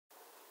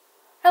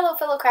Hello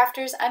fellow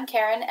crafters, I'm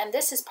Karen and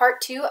this is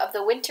part 2 of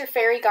the Winter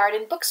Fairy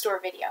Garden Bookstore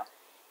video.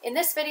 In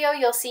this video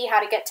you'll see how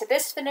to get to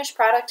this finished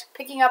product,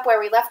 picking up where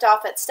we left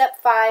off at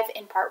step 5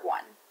 in part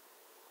 1.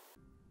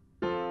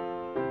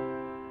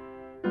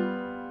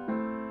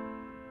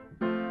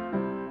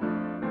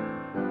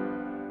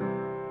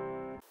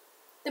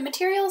 The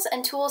materials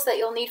and tools that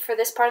you'll need for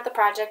this part of the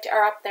project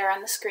are up there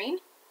on the screen.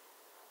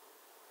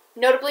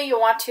 Notably,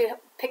 you'll want to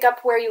pick up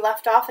where you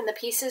left off in the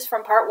pieces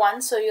from part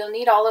 1, so you'll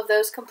need all of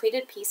those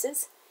completed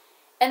pieces.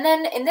 And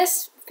then in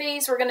this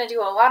phase we're going to do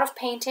a lot of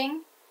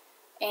painting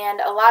and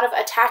a lot of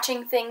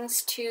attaching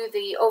things to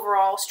the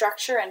overall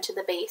structure and to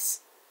the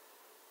base.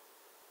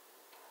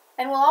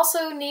 And we'll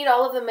also need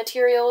all of the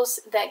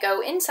materials that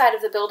go inside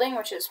of the building,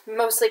 which is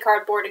mostly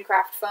cardboard and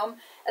craft foam,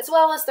 as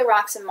well as the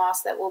rocks and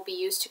moss that will be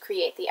used to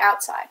create the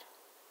outside.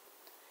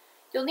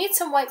 You'll need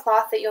some white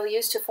cloth that you'll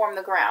use to form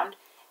the ground,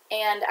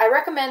 and I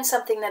recommend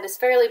something that is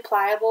fairly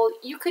pliable.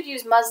 You could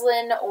use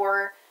muslin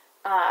or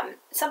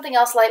something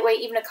else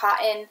lightweight, even a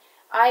cotton.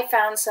 I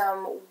found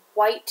some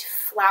white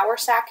flour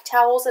sack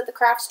towels at the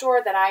craft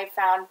store that I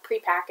found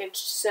pre-packaged,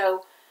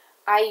 so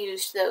I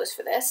used those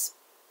for this.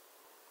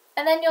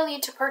 And then you'll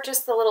need to purchase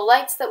the little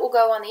lights that will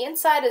go on the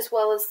inside, as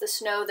well as the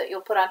snow that you'll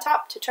put on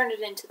top to turn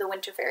it into the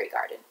Winter Fairy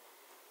Garden.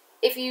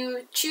 If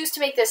you choose to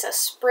make this a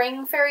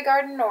spring fairy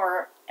garden,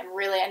 or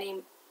really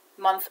any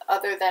month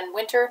other than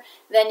winter,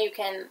 then you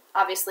can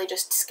obviously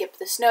just skip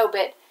the snow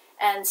bit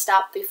and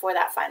stop before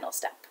that final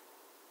step.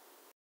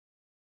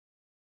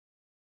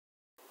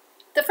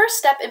 The first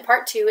step in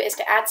part 2 is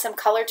to add some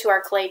color to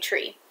our clay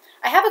tree.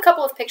 I have a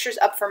couple of pictures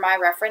up for my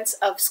reference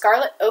of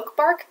scarlet oak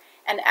bark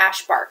and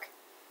ash bark.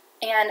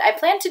 And I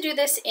plan to do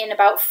this in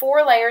about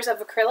 4 layers of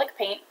acrylic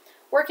paint,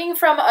 working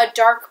from a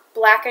dark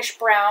blackish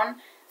brown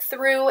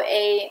through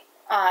a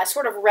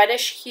sort of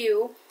reddish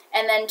hue,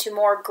 and then to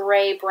more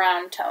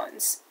gray-brown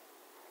tones.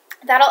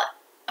 That'll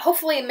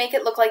hopefully make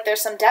it look like there's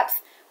some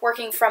depth,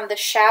 working from the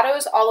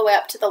shadows all the way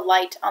up to the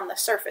light on the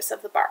surface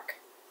of the bark.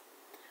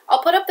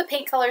 I'll put up the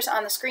paint colors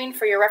on the screen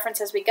for your reference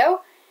as we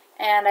go,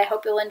 and I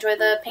hope you'll enjoy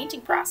the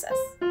painting process.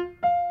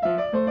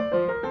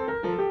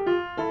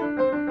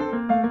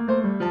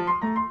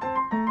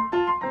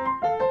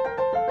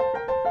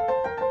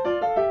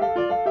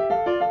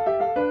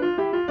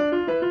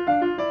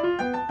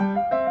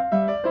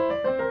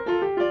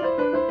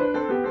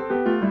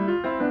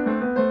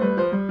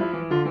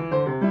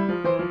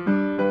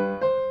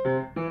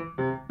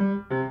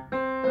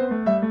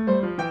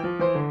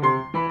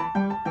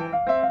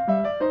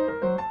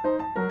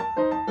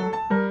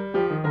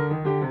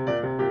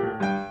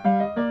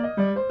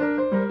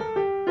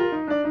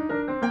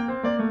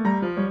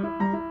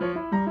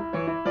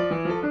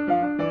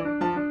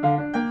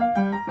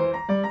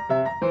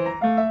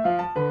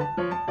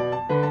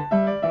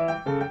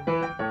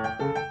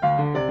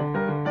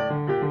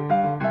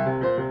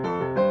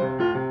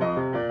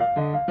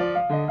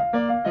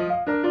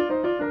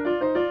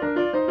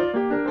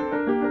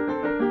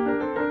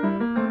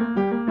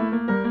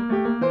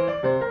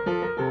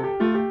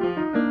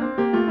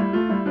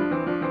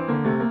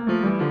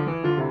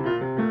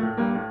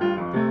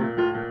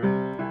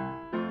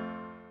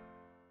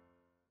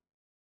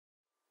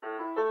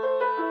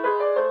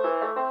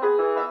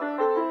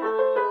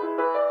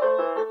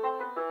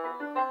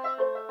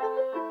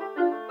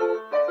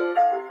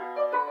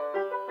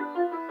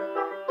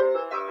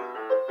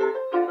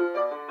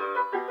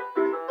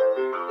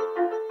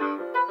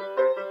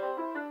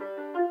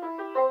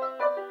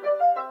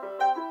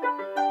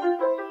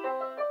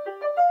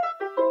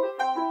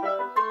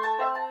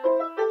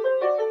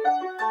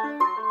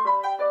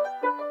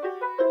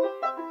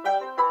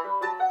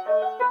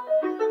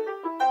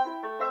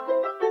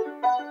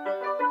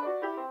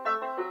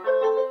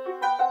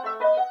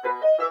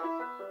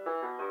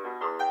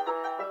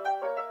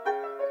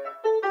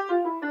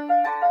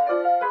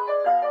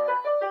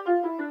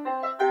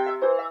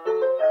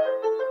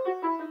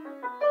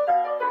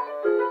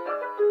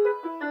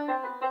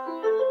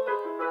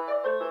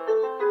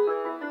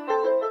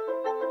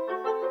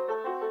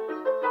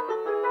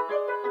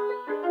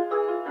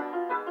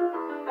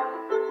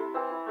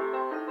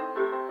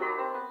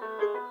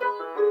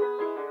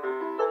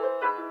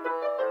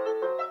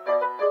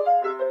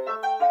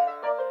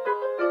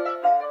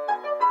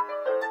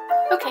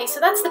 Okay, so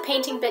that's the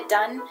painting bit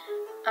done.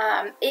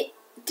 It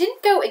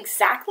didn't go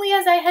exactly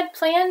as I had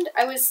planned.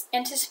 I was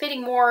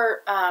anticipating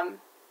more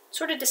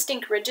sort of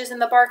distinct ridges in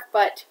the bark,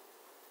 but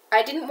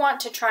I didn't want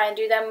to try and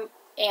do them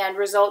and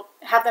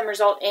have them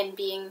result in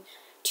being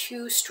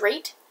too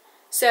straight.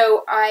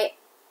 So I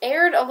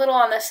erred a little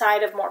on the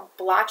side of more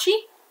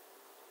blotchy.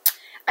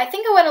 I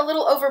think I went a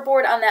little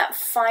overboard on that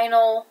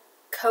final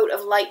coat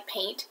of light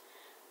paint.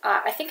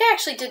 I think I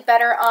actually did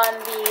better on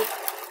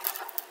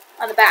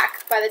the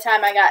back by the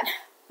time I got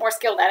more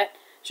skilled at it.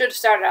 Should have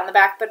started on the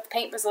back, but the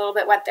paint was a little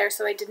bit wet there,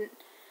 so I didn't.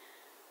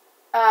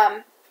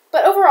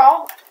 But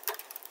overall,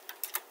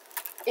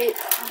 it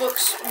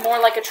looks more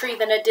like a tree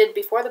than it did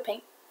before the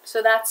paint,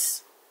 so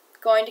that's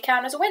going to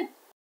count as a win.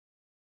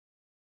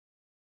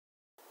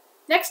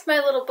 Next, my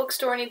little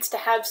bookstore needs to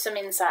have some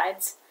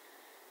insides.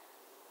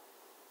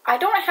 I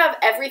don't have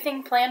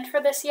everything planned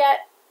for this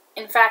yet.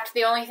 In fact,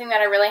 the only thing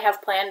that I really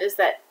have planned is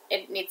that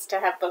it needs to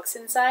have books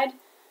inside.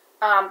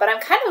 But I'm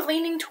kind of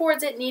leaning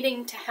towards it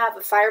needing to have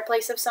a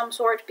fireplace of some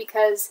sort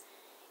because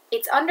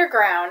it's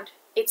underground.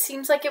 It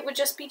seems like it would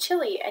just be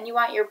chilly, and you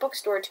want your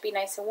bookstore to be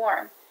nice and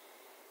warm.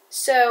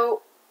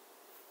 So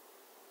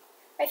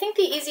I think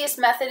the easiest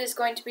method is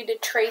going to be to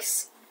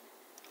trace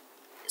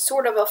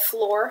sort of a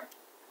floor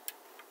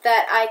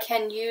that I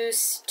can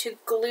use to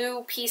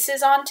glue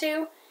pieces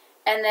onto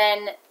and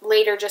then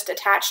later just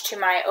attach to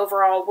my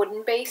overall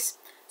wooden base.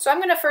 So I'm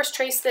going to first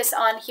trace this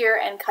on here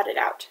and cut it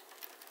out.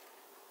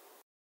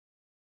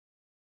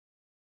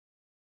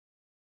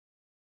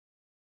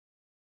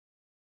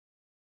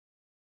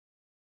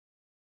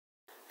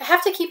 I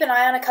have to keep an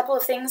eye on a couple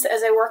of things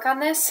as I work on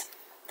this.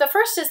 The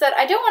first is that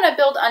I don't want to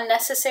build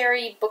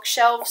unnecessary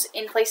bookshelves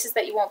in places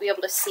that you won't be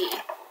able to see.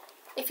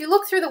 If you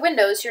look through the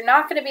windows, you're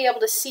not going to be able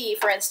to see,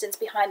 for instance,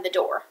 behind the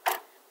door.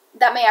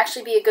 That may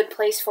actually be a good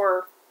place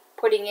for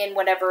putting in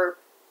whatever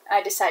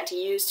I decide to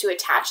use to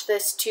attach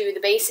this to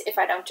the base if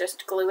I don't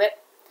just glue it.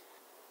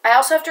 I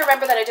also have to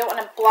remember that I don't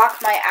want to block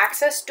my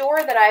access door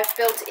that I've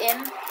built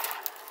in,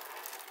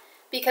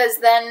 because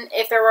then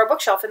if there were a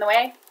bookshelf in the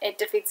way, it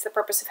defeats the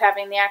purpose of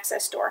having the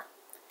access door.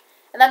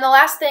 And then the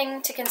last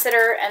thing to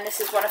consider, and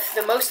this is one of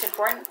the most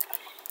important,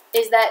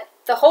 is that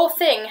the whole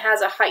thing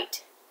has a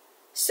height.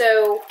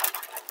 So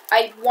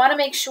I want to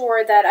make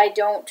sure that I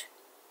don't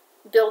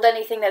build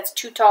anything that's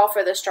too tall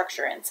for the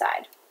structure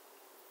inside.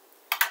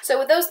 So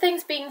with those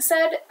things being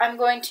said, I'm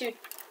going to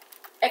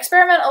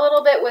experiment a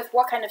little bit with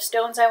what kind of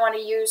stones I want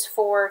to use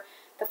for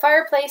the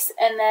fireplace,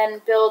 and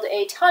then build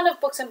a ton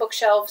of books and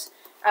bookshelves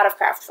out of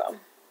craft foam.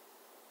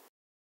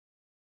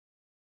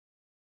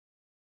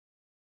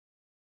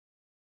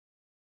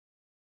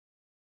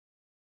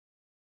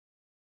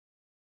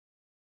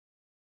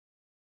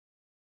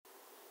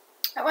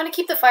 I want to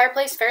keep the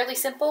fireplace fairly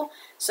simple,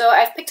 so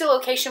I've picked a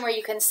location where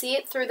you can see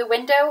it through the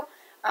window,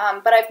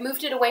 but I've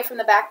moved it away from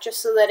the back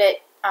just so that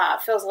it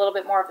fills a little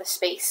bit more of the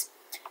space.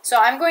 So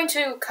I'm going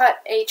to cut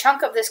a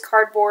chunk of this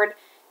cardboard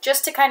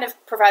just to kind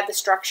of provide the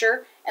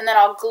structure, and then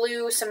I'll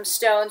glue some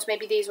stones,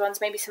 maybe these ones,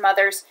 maybe some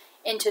others,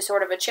 into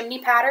sort of a chimney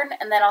pattern,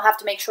 and then I'll have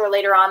to make sure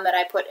later on that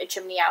I put a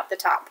chimney out the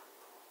top.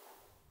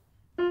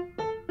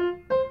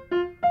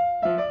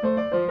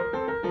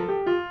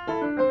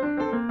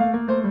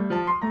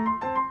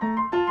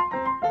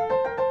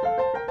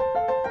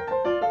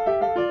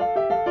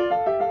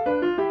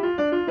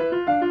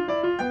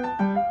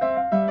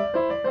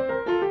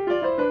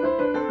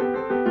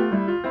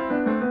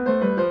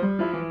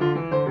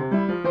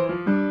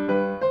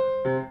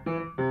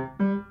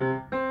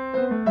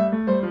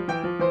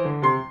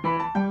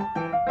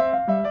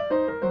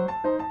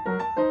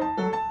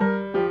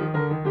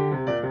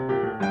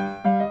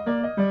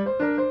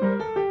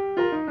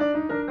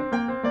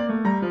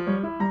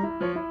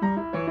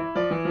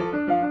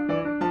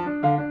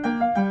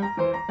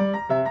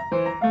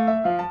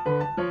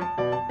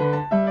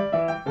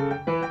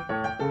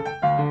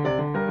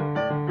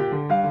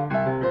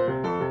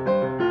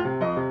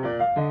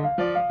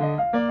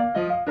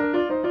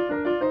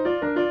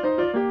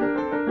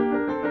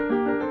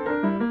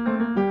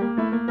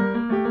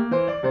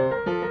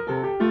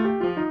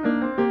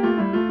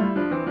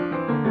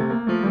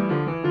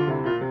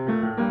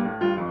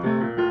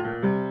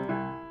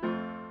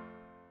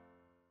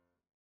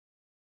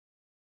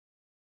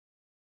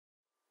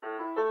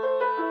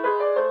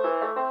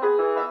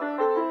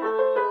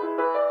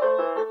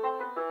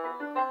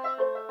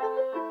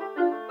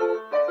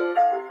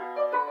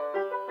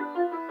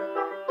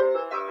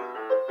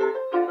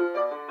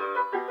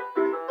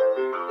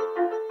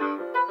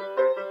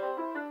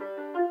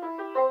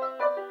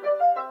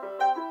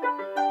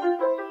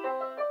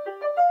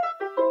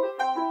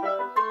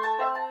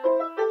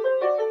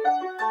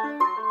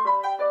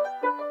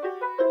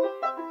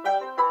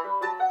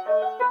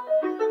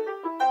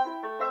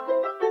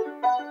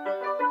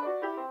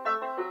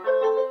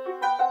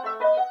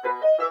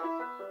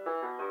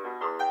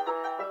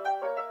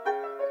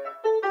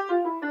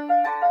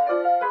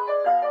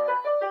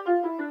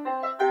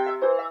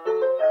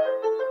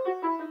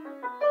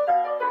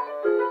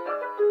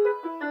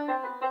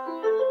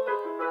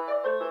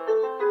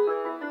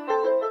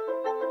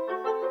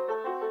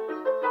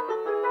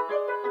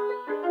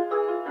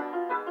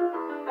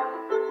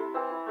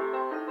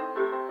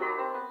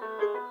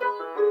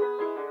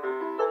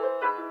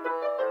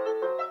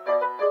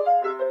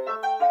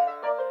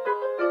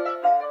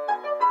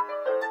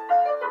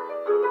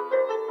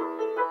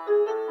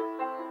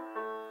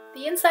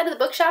 The inside of the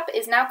bookshop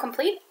is now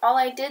complete. All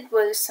I did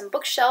was some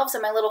bookshelves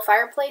and my little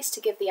fireplace to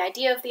give the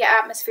idea of the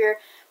atmosphere,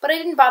 but I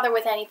didn't bother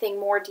with anything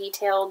more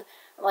detailed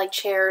like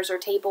chairs or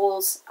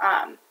tables.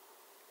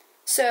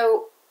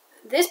 So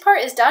this part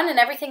is done and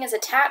everything is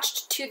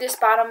attached to this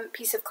bottom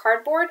piece of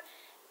cardboard,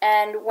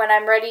 and when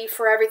I'm ready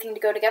for everything to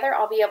go together,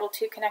 I'll be able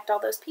to connect all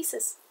those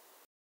pieces.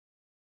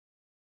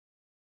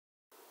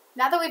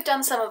 Now that we've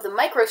done some of the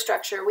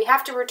microstructure, we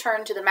have to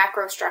return to the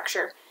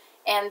macrostructure.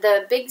 And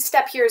the big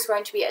step here is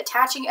going to be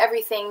attaching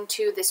everything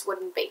to this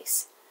wooden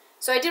base.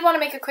 So I did want to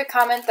make a quick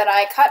comment that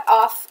I cut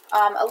off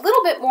a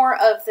little bit more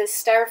of this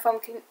styrofoam,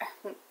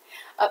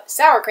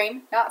 sour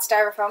cream, not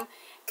styrofoam,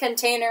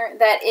 container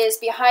that is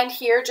behind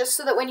here, just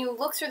so that when you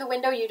look through the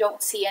window you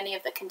don't see any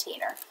of the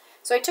container.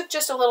 So I took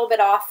just a little bit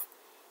off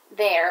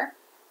there.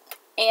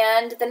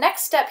 And the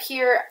next step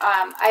here,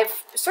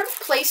 I've sort of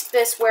placed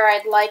this where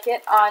I'd like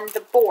it on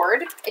the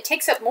board. It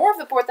takes up more of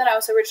the board than I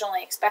was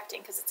originally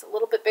expecting because it's a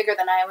little bit bigger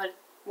than I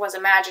was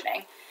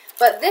imagining.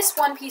 But this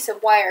one piece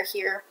of wire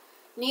here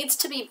needs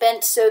to be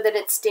bent so that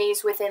it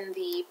stays within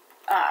the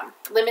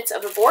limits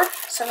of the board.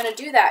 So I'm going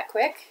to do that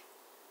quick.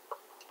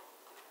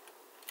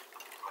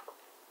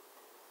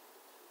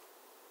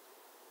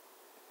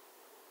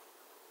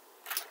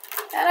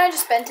 And I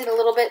just bent it a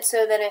little bit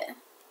so that it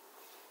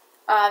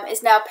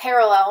is now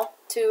parallel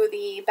to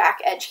the back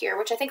edge here,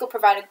 which I think will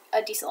provide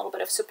a decent little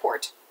bit of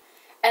support.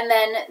 And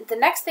then the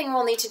next thing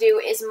we'll need to do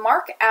is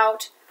mark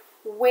out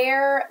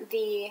where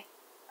the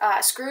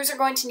screws are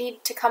going to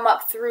need to come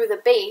up through the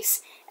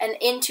base and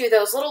into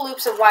those little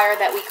loops of wire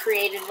that we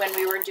created when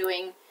we were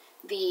doing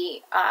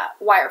the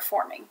wire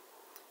forming.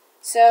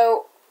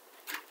 So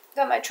I've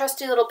got my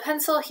trusty little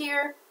pencil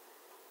here,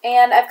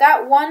 and I've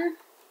got one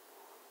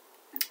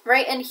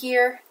right in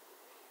here,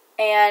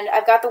 and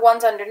I've got the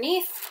ones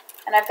underneath,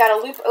 and I've got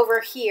a loop over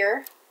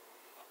here,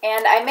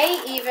 and I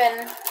may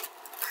even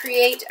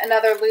create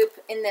another loop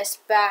in this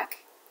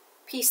back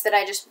piece that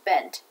I just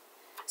bent.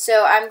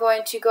 So I'm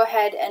going to go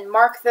ahead and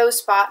mark those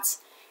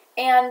spots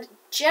and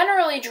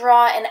generally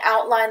draw an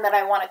outline that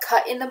I want to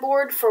cut in the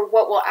board for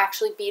what will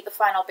actually be the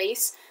final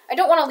base. I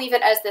don't want to leave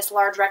it as this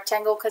large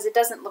rectangle because it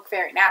doesn't look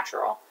very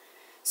natural.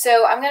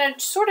 So I'm going to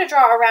sort of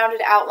draw a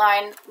rounded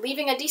outline,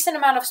 leaving a decent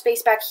amount of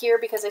space back here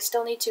because I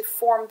still need to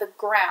form the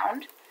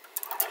ground.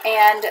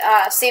 And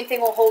same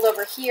thing will hold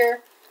over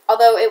here,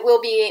 although it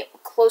will be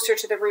closer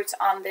to the roots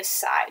on this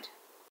side.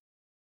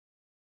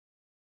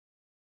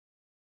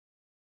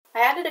 I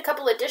added a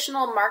couple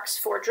additional marks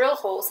for drill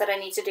holes that I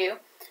need to do.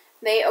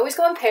 They always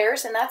go in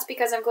pairs, and that's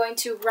because I'm going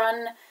to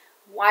run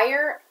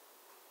wire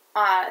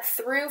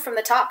through from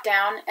the top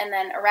down and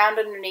then around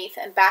underneath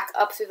and back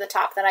up through the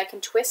top that I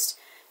can twist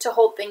to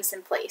hold things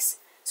in place.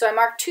 So I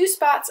marked 2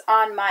 spots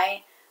on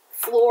my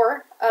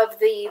floor of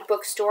the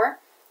bookstore,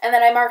 and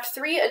then I marked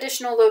 3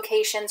 additional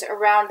locations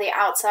around the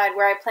outside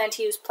where I plan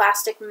to use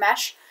plastic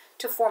mesh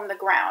to form the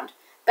ground.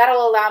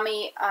 That'll allow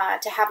me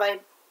to have a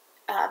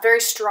very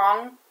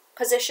strong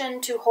position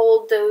to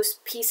hold those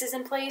pieces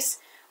in place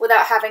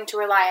without having to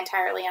rely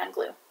entirely on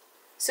glue.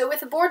 So with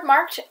the board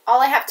marked, all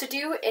I have to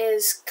do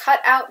is cut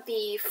out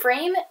the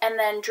frame and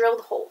then drill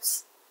the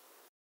holes.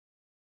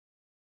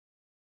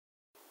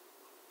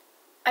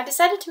 I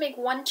decided to make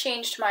one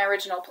change to my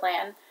original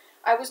plan.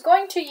 I was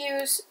going to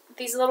use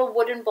these little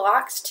wooden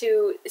blocks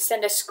to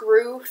send a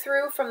screw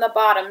through from the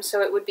bottom,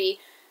 so it would be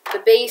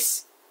the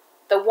base,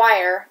 the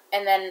wire,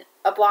 and then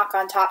a block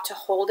on top to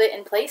hold it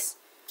in place.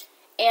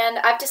 And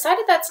I've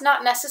decided that's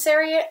not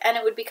necessary, and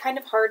it would be kind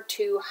of hard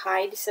to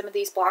hide some of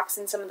these blocks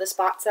in some of the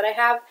spots that I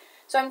have.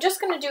 So I'm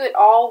just going to do it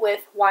all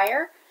with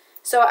wire.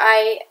 So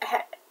I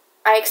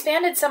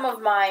expanded some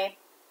of my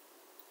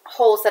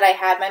holes that I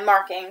had, my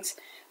markings,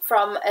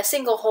 from a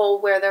single hole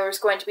where there was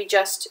going to be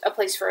just a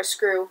place for a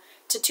screw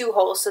to 2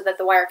 holes so that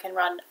the wire can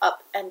run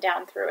up and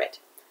down through it.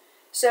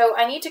 So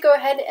I need to go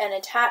ahead and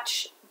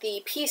attach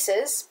the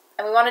pieces,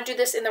 and we want to do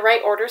this in the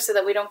right order so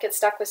that we don't get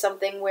stuck with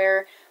something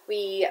where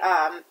we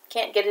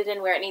can't get it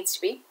in where it needs to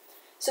be.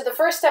 So the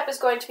first step is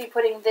going to be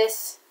putting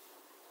this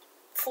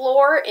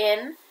floor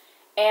in,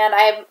 and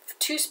I have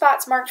 2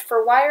 spots marked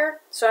for wire,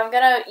 so I'm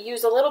going to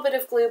use a little bit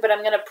of glue, but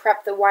I'm going to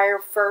prep the wire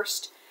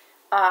first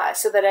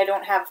so that I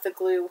don't have the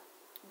glue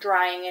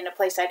drying in a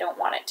place I don't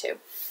want it to.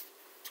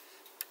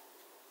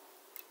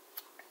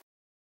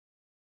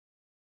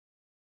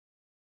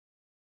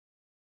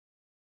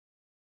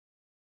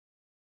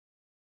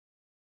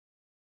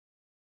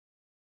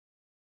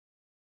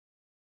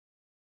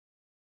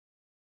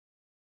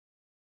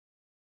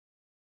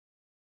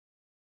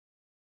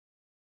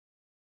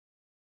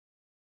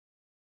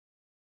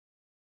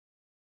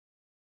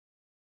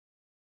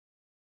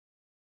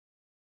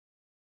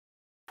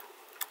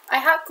 I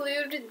hot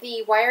glued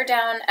the wire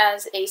down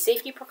as a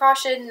safety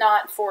precaution,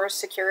 not for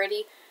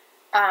security.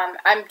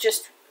 I'm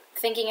just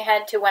thinking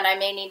ahead to when I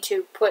may need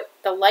to put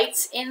the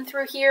lights in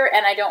through here,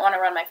 and I don't want to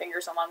run my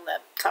fingers along the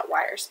cut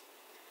wires.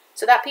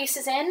 So that piece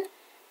is in,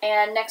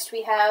 and next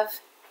we have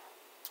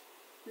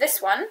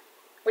this one,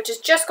 which is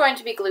just going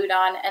to be glued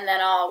on, and then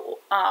I'll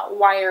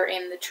wire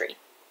in the tree.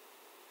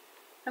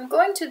 I'm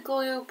going to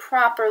glue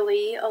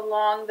properly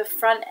along the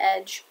front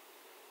edge,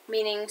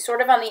 meaning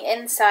sort of on the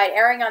inside,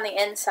 erring on the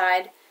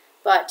inside,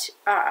 but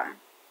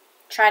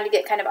trying to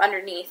get kind of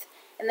underneath.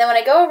 And then when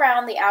I go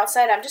around the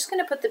outside, I'm just going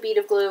to put the bead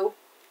of glue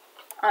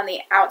on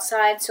the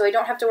outside so I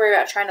don't have to worry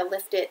about trying to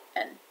lift it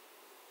and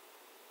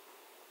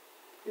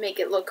make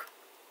it look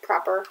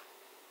proper.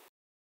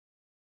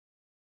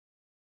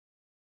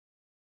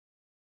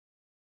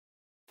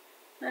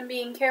 I'm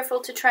being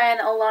careful to try and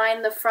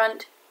align the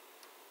front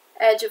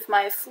edge of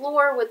my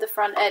floor with the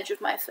front edge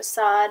of my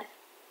facade.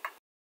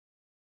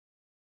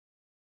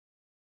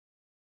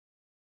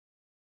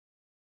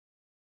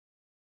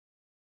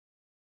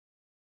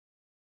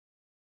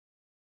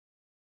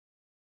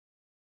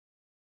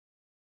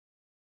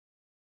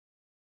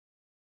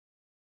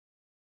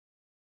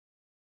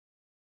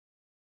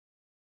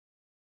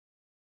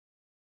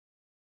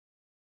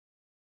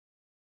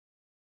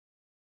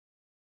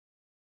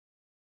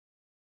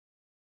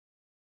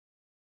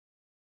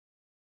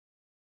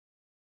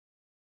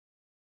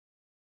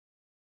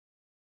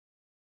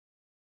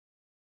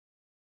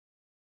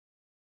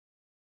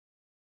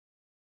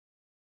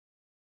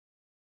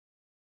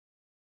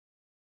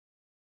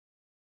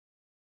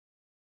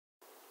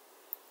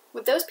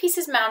 With those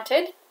pieces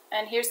mounted,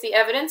 and here's the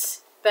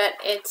evidence that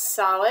it's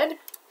solid.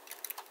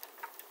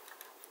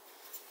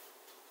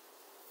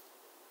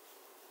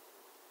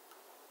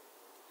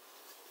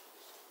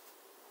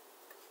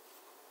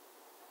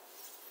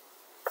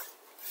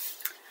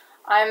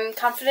 I'm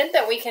confident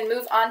that we can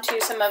move on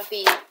to some of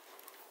the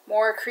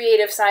more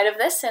creative side of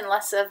this and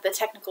less of the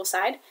technical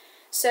side.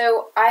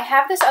 So I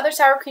have this other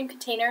sour cream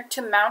container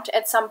to mount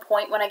at some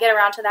point when I get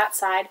around to that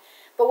side.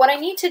 But what I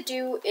need to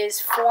do is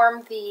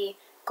form the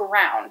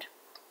ground.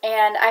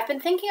 And I've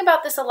been thinking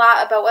about this a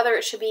lot, about whether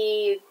it should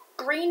be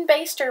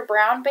green-based or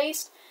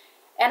brown-based.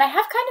 And I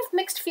have kind of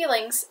mixed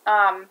feelings,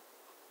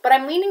 but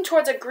I'm leaning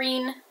towards a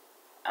green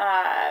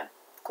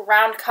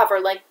ground cover,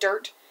 like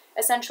dirt,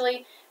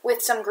 essentially,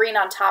 with some green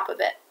on top of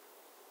it.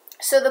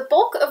 So the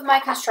bulk of my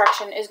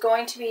construction is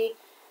going to be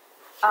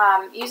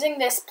using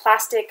this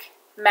plastic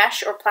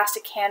mesh or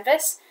plastic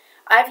canvas.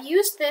 I've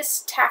used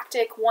this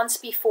tactic once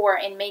before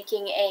in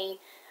making a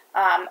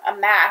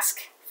mask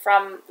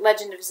from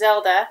Legend of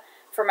Zelda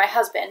for my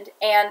husband,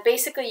 and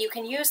basically you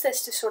can use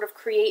this to sort of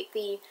create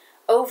the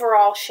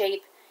overall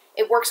shape.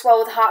 It works well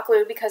with hot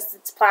glue because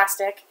it's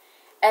plastic,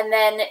 and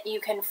then you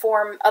can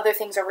form other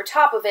things over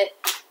top of it,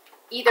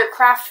 either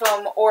craft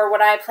foam or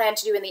what I plan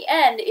to do in the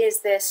end is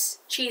this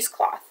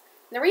cheesecloth.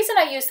 The reason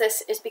I use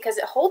this is because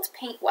it holds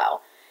paint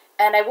well,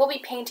 and I will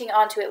be painting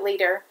onto it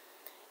later,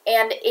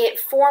 and it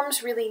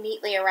forms really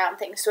neatly around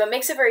things, so it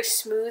makes a very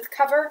smooth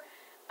cover.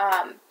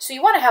 So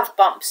you want to have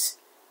bumps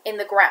in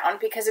the ground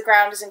because the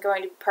ground isn't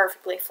going to be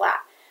perfectly flat,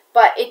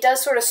 but it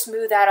does sort of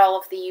smooth out all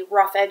of the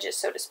rough edges,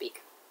 so to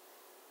speak.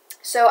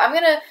 So I'm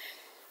going to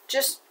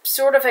just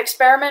sort of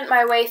experiment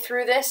my way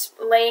through this,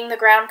 laying the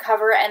ground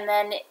cover, and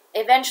then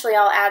eventually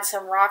I'll add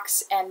some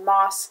rocks and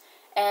moss,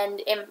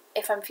 and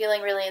if I'm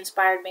feeling really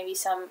inspired, maybe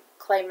some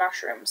clay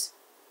mushrooms.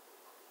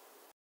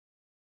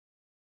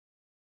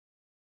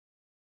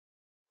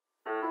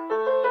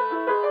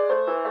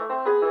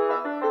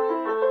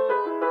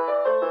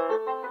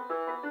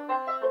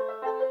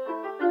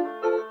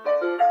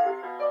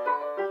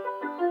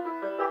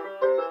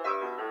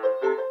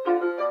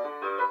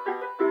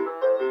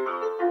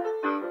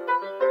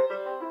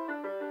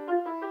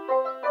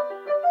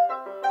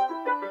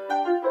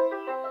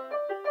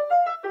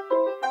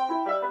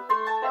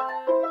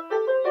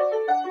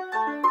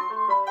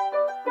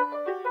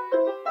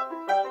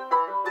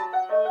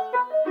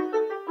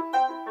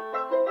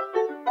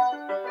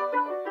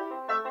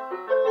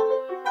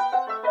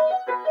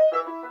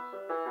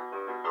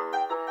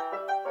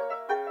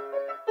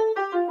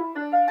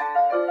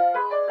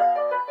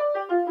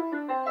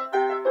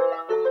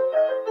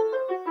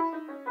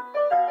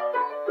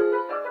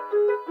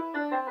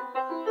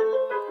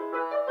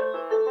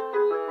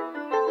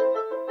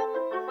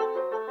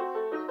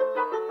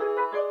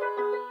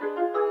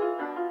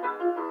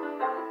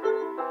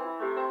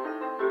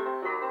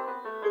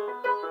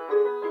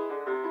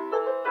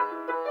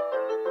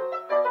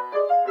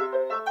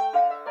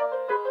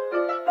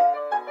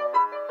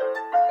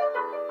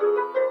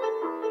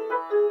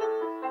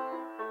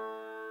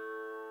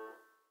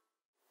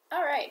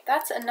 Alright,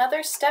 that's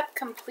another step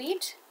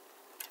complete.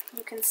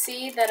 You can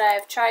see that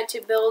I've tried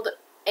to build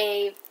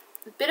a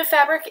bit of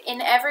fabric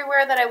in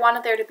everywhere that I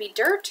wanted there to be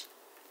dirt.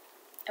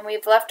 And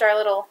we've left our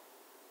little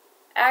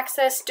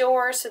access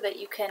door so that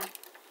you can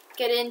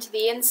get into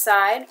the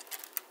inside.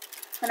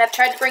 And I've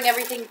tried to bring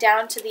everything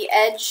down to the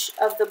edge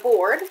of the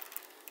board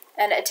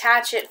and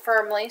attach it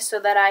firmly so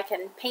that I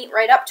can paint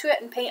right up to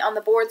it and paint on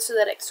the board so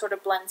that it sort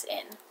of blends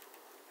in.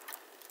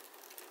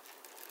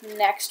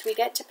 Next we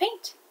get to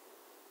paint.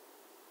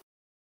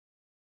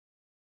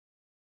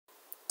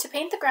 To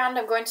paint the ground,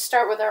 I'm going to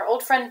start with our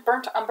old friend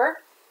Burnt Umber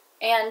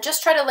and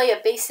just try to lay a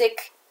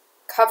basic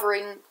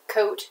covering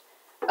coat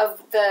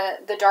of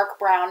the dark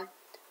brown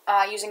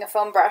using a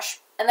foam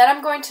brush. And then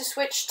I'm going to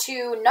switch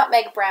to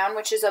Nutmeg Brown,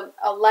 which is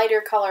a lighter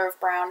color of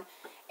brown,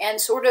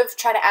 and sort of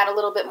try to add a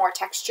little bit more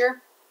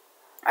texture.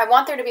 I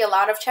want there to be a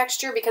lot of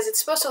texture because it's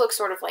supposed to look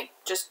sort of like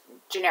just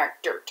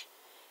generic dirt.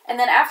 And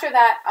then after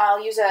that,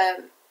 I'll use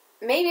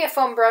maybe a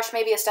foam brush,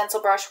 maybe a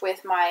stencil brush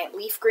with my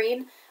leaf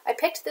green. I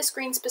picked this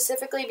green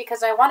specifically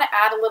because I want to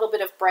add a little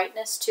bit of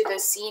brightness to the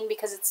scene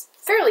because it's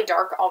fairly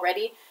dark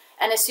already,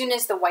 and as soon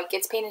as the white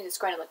gets painted, it's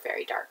going to look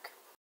very dark.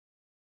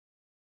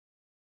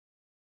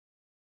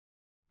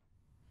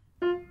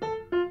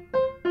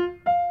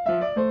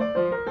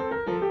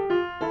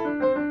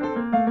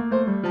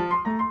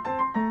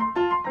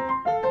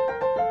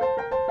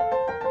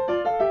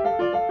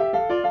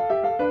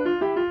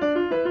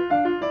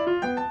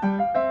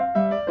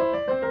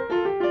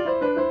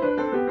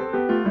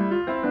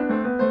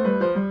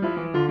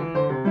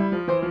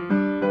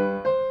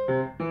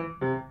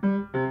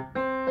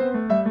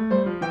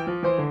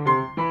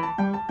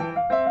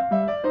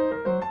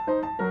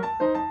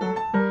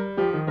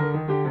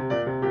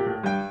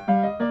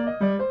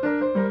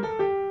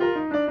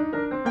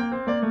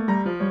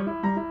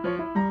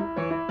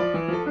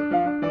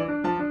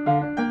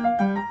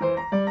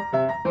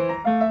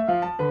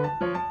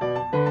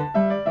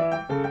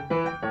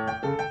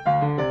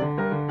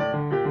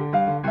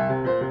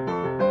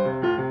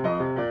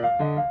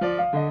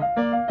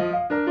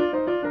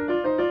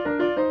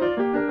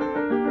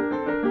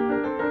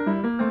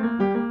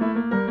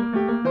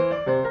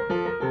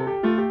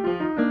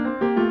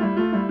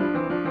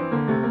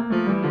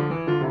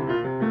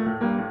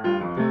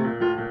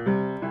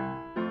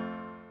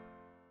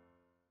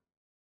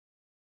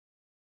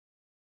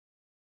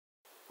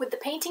 With the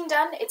painting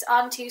done, it's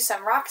on to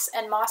some rocks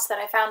and moss that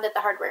I found at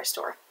the hardware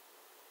store.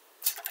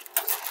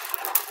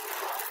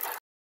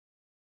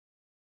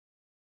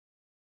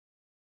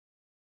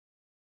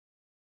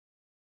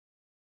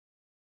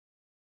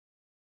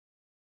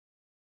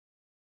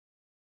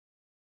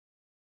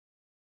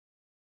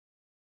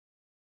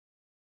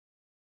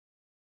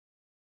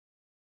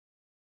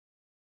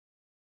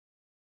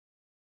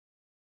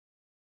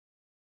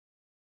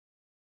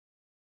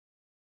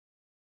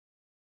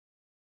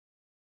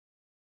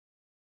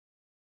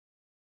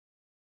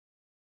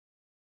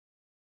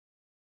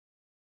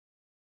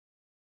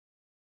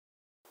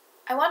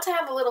 I want to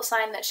have a little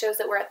sign that shows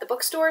that we're at the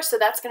bookstore, so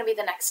that's going to be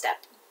the next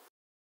step.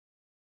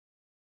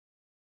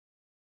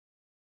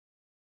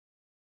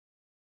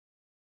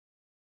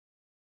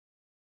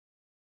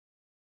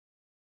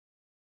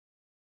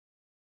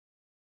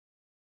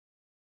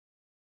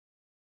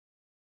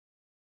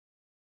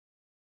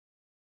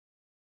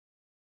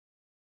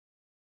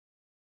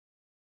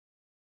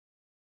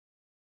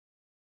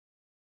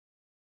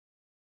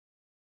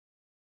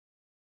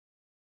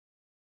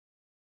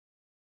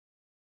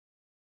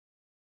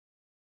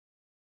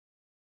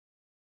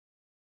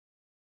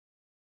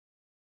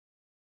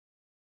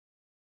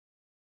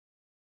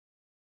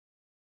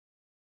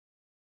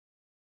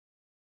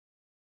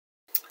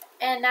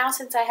 And now,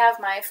 since I have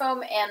my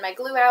foam and my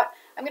glue out,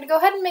 I'm going to go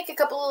ahead and make a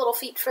couple of little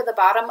feet for the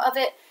bottom of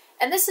it.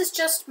 And this is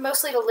just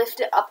mostly to lift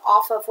it up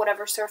off of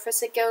whatever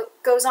surface it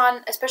goes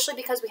on, especially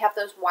because we have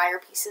those wire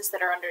pieces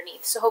that are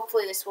underneath. So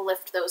hopefully this will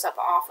lift those up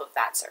off of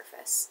that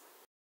surface.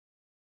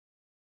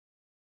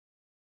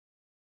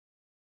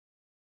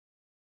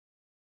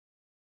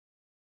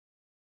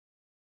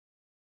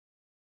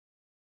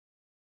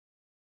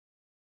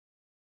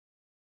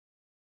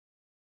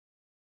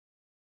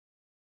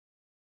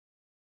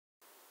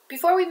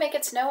 Before we make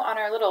it snow on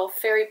our little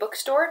fairy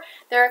bookstore,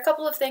 there are a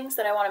couple of things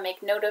that I want to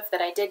make note of that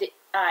I did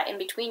in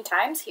between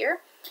times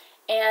here.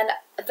 And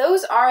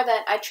those are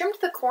that I trimmed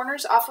the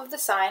corners off of the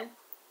sign.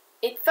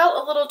 It felt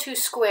a little too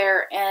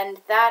square,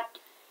 and that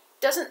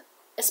doesn't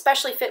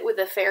especially fit with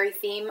the fairy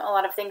theme. A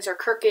lot of things are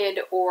crooked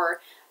or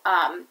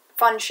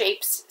fun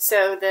shapes,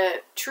 so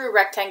the true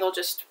rectangle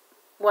just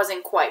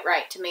wasn't quite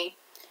right to me.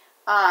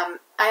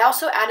 I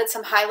also added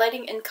some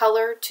highlighting in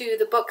color to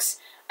the books.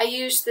 I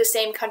used the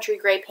same country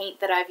gray paint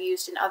that I've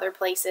used in other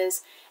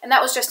places, and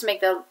that was just to make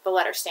the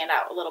letters stand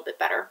out a little bit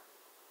better.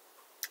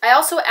 I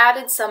also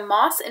added some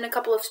moss in a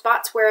couple of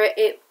spots where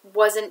it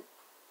wasn't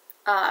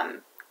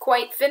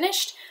quite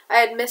finished. I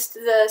had missed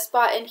the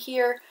spot in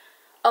here,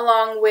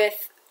 along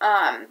with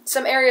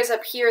some areas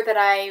up here that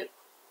I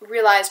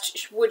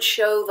realized would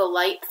show the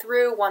light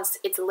through once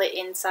it's lit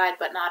inside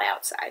but not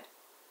outside.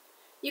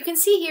 You can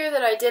see here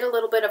that I did a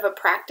little bit of a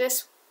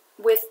practice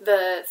with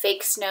the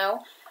fake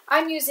snow.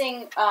 I'm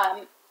using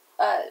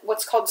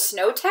what's called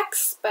Snow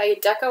Text by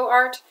Deco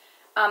Art,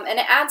 and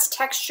it adds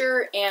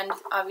texture and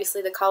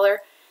obviously the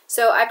color.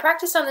 So I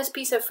practiced on this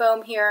piece of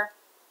foam here,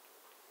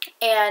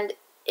 and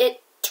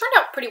it turned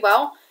out pretty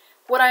well.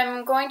 What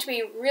I'm going to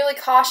be really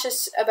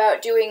cautious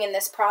about doing in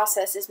this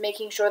process is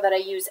making sure that I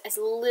use as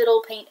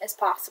little paint as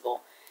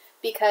possible,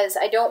 because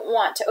I don't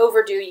want to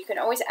overdo. You can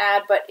always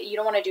add, but you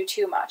don't want to do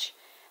too much.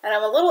 And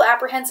I'm a little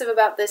apprehensive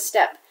about this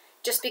step,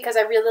 just because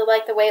I really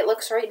like the way it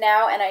looks right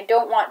now, and I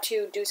don't want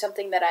to do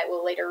something that I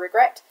will later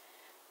regret.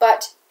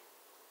 But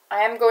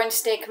I am going to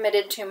stay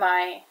committed to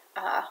my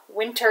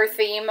winter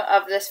theme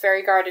of this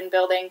fairy garden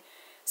building,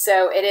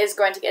 so it is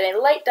going to get a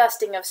light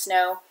dusting of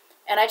snow,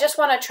 and I just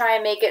want to try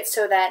and make it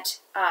so that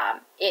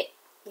it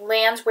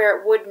lands where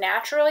it would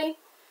naturally.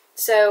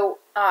 So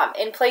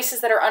in places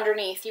that are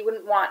underneath, you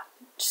wouldn't want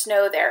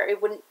snow there.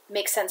 It wouldn't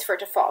make sense for it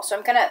to fall. So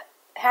I'm going to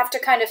have to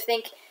kind of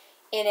think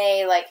in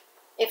a, like,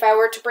 if I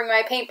were to bring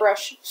my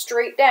paintbrush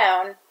straight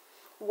down,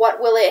 what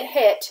will it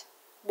hit?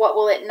 What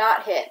will it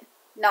not hit?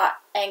 Not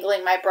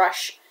angling my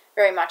brush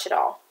very much at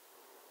all.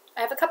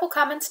 I have a couple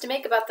comments to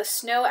make about the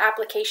snow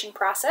application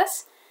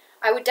process.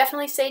 I would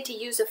definitely say to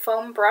use a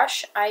foam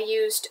brush. I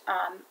used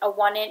a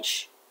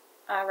 1-inch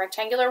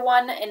rectangular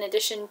one in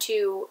addition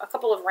to a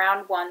couple of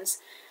round ones.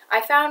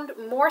 I found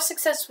more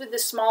success with the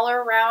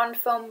smaller round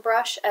foam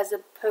brush as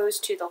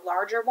opposed to the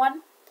larger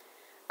one.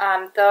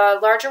 The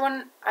larger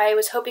one I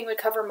was hoping would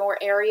cover more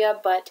area,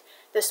 but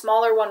the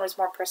smaller one was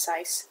more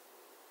precise.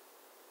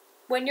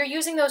 When you're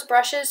using those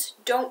brushes,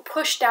 don't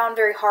push down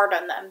very hard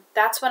on them.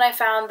 That's when I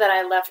found that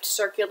I left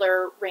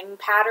circular ring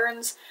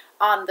patterns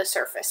on the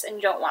surface, and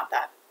you don't want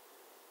that.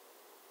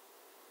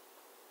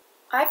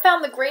 I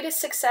found the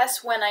greatest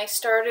success when I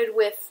started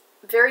with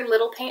very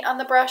little paint on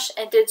the brush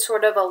and did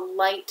sort of a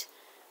light,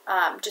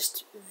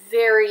 just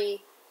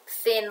very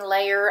thin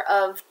layer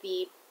of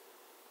the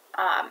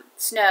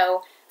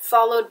snow,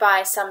 followed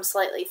by some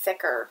slightly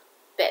thicker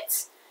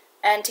bits.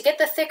 And to get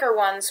the thicker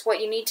ones,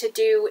 what you need to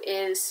do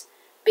is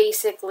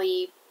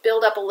basically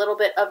build up a little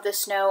bit of the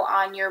snow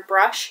on your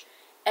brush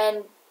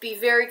and be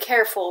very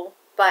careful,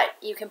 but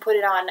you can put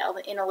it on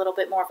in a little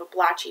bit more of a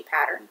blotchy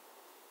pattern.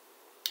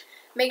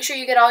 Make sure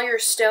you get all your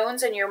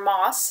stones and your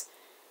moss,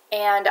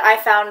 and I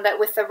found that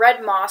with the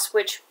red moss,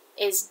 which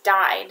is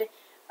dyed,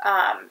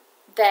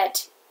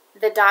 that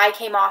the dye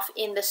came off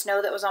in the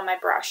snow that was on my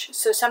brush.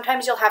 So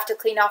sometimes you'll have to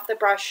clean off the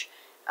brush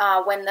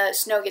when the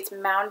snow gets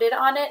mounded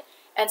on it,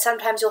 and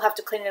sometimes you'll have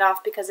to clean it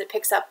off because it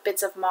picks up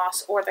bits of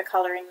moss or the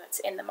coloring that's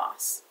in the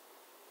moss.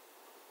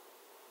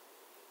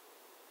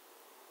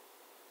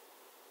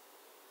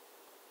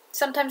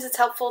 Sometimes it's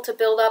helpful to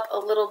build up a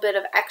little bit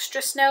of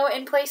extra snow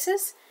in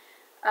places,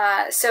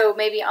 so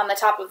maybe on the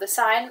top of the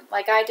sign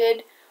like I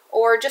did,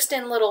 or just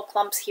in little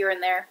clumps here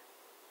and there.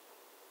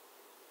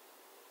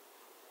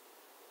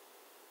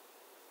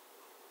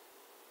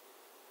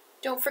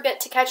 Don't forget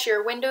to catch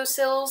your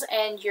windowsills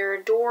and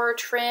your door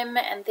trim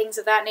and things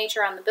of that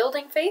nature on the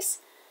building face.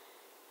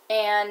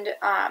 And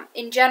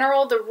in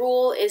general, the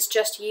rule is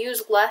just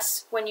use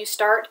less when you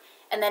start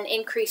and then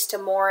increase to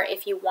more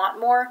if you want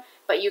more,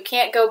 but you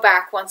can't go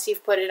back once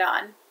you've put it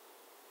on.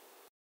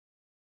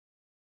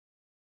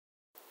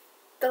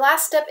 The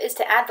last step is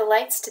to add the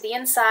lights to the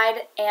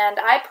inside, and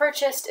I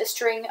purchased a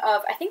string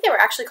of, I think they were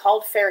actually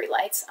called fairy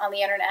lights on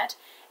the internet,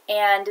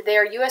 and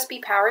they're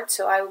USB powered,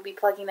 so I will be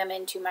plugging them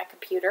into my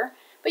computer.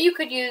 But you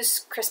could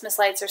use Christmas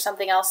lights or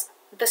something else.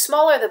 The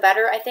smaller the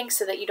better, I think,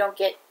 so that you don't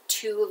get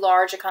too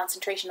large a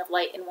concentration of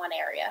light in one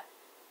area.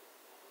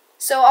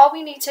 So all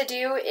we need to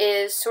do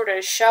is sort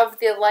of shove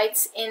the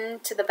lights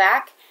into the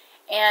back,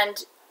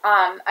 and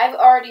I've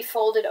already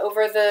folded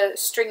over the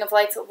string of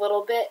lights a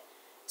little bit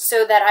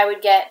so that I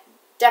would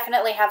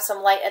definitely have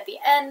some light at the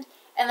end,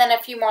 and then a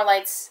few more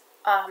lights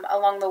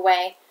along the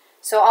way.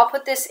 So I'll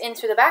put this in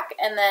through the back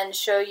and then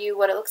show you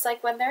what it looks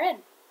like when they're in.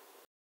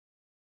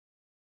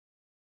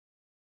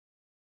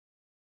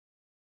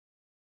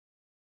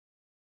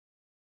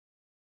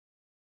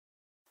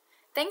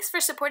 Thanks for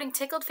supporting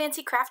Tickled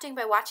Fancy Crafting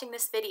by watching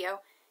this video.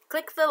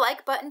 Click the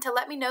like button to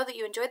let me know that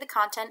you enjoyed the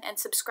content, and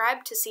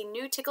subscribe to see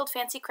new Tickled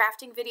Fancy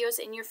Crafting videos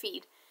in your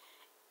feed.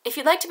 If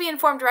you'd like to be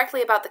informed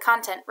directly about the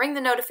content, ring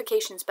the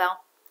notifications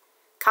bell.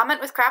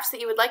 Comment with crafts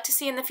that you would like to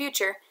see in the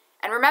future,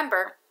 and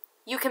remember,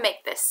 you can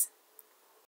make this.